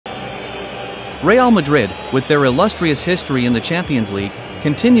Real Madrid, with their illustrious history in the Champions League,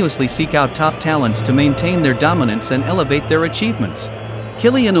 continuously seek out top talents to maintain their dominance and elevate their achievements.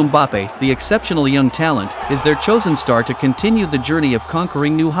 Kylian Mbappe, the exceptional young talent, is their chosen star to continue the journey of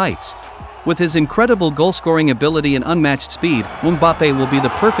conquering new heights. With his incredible goal-scoring ability and unmatched speed, Mbappe will be the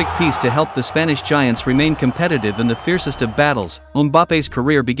perfect piece to help the Spanish giants remain competitive in the fiercest of battles. Mbappe's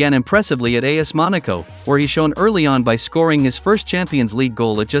career began impressively at AS Monaco, where he shone early on by scoring his first Champions League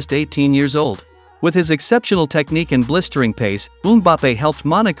goal at just 18 years old. With his exceptional technique and blistering pace, Mbappe helped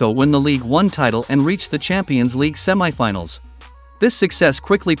Monaco win the Ligue 1 title and reach the Champions League semi-finals. This success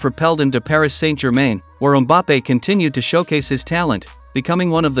quickly propelled him to Paris Saint-Germain, where Mbappe continued to showcase his talent, becoming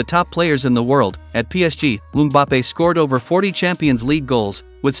one of the top players in the world. At PSG, Mbappe scored over 40 Champions League goals,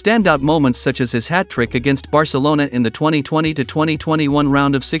 with standout moments such as his hat-trick against Barcelona in the 2020-2021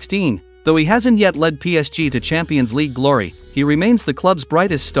 round of 16. Though he hasn't yet led PSG to Champions League glory, he remains the club's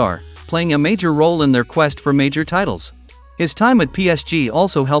brightest star, playing a major role in their quest for major titles. His time at PSG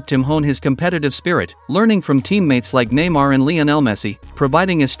also helped him hone his competitive spirit, learning from teammates like Neymar and Lionel Messi,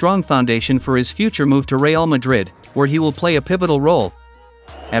 providing a strong foundation for his future move to Real Madrid, where he will play a pivotal role.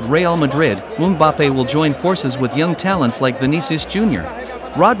 At Real Madrid, Mbappe will join forces with young talents like Vinicius Jr.,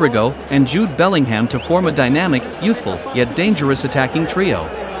 Rodrigo, and Jude Bellingham to form a dynamic, youthful, yet dangerous attacking trio.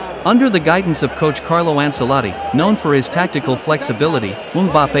 Under the guidance of coach Carlo Ancelotti, known for his tactical flexibility,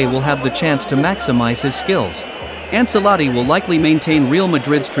 Mbappe will have the chance to maximize his skills. Ancelotti will likely maintain Real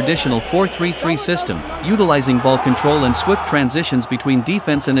Madrid's traditional 4-3-3 system, utilizing ball control and swift transitions between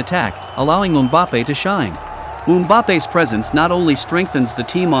defense and attack, allowing Mbappe to shine. Mbappe's presence not only strengthens the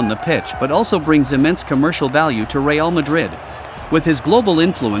team on the pitch but also brings immense commercial value to Real Madrid. With his global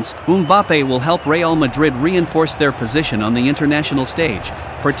influence, Mbappe will help Real Madrid reinforce their position on the international stage,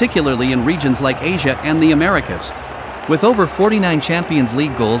 particularly in regions like Asia and the Americas. With over 49 Champions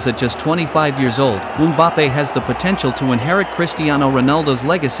League goals at just 25 years old, Mbappe has the potential to inherit Cristiano Ronaldo's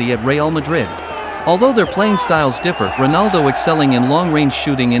legacy at Real Madrid. Although their playing styles differ, Ronaldo excelling in long-range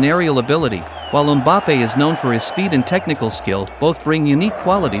shooting and aerial ability, while Mbappe is known for his speed and technical skill, both bring unique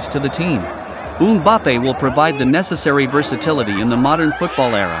qualities to the team. Mbappe will provide the necessary versatility in the modern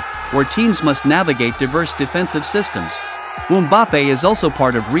football era, where teams must navigate diverse defensive systems. Mbappe is also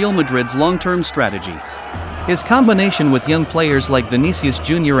part of Real Madrid's long-term strategy. His combination with young players like Vinicius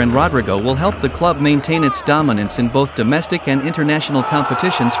Jr. and Rodrigo will help the club maintain its dominance in both domestic and international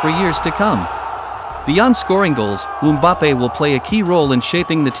competitions for years to come. Beyond scoring goals, Mbappe will play a key role in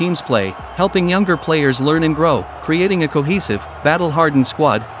shaping the team's play, helping younger players learn and grow, creating a cohesive, battle-hardened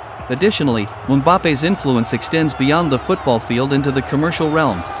squad. Additionally, Mbappe's influence extends beyond the football field into the commercial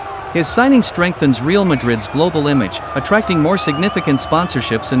realm. His signing strengthens Real Madrid's global image, attracting more significant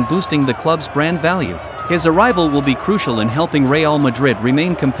sponsorships and boosting the club's brand value. His arrival will be crucial in helping Real Madrid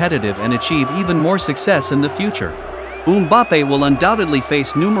remain competitive and achieve even more success in the future. Mbappe will undoubtedly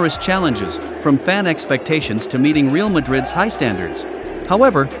face numerous challenges, from fan expectations to meeting Real Madrid's high standards.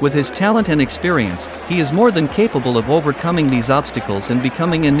 However, with his talent and experience, he is more than capable of overcoming these obstacles and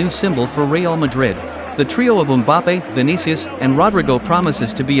becoming a new symbol for Real Madrid. The trio of Mbappe, Vinicius, and Rodrigo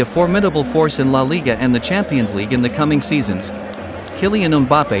promises to be a formidable force in La Liga and the Champions League in the coming seasons. Kylian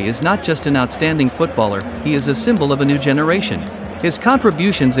Mbappe is not just an outstanding footballer, he is a symbol of a new generation. His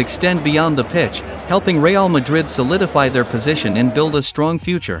contributions extend beyond the pitch, helping Real Madrid solidify their position and build a strong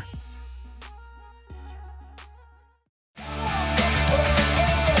future.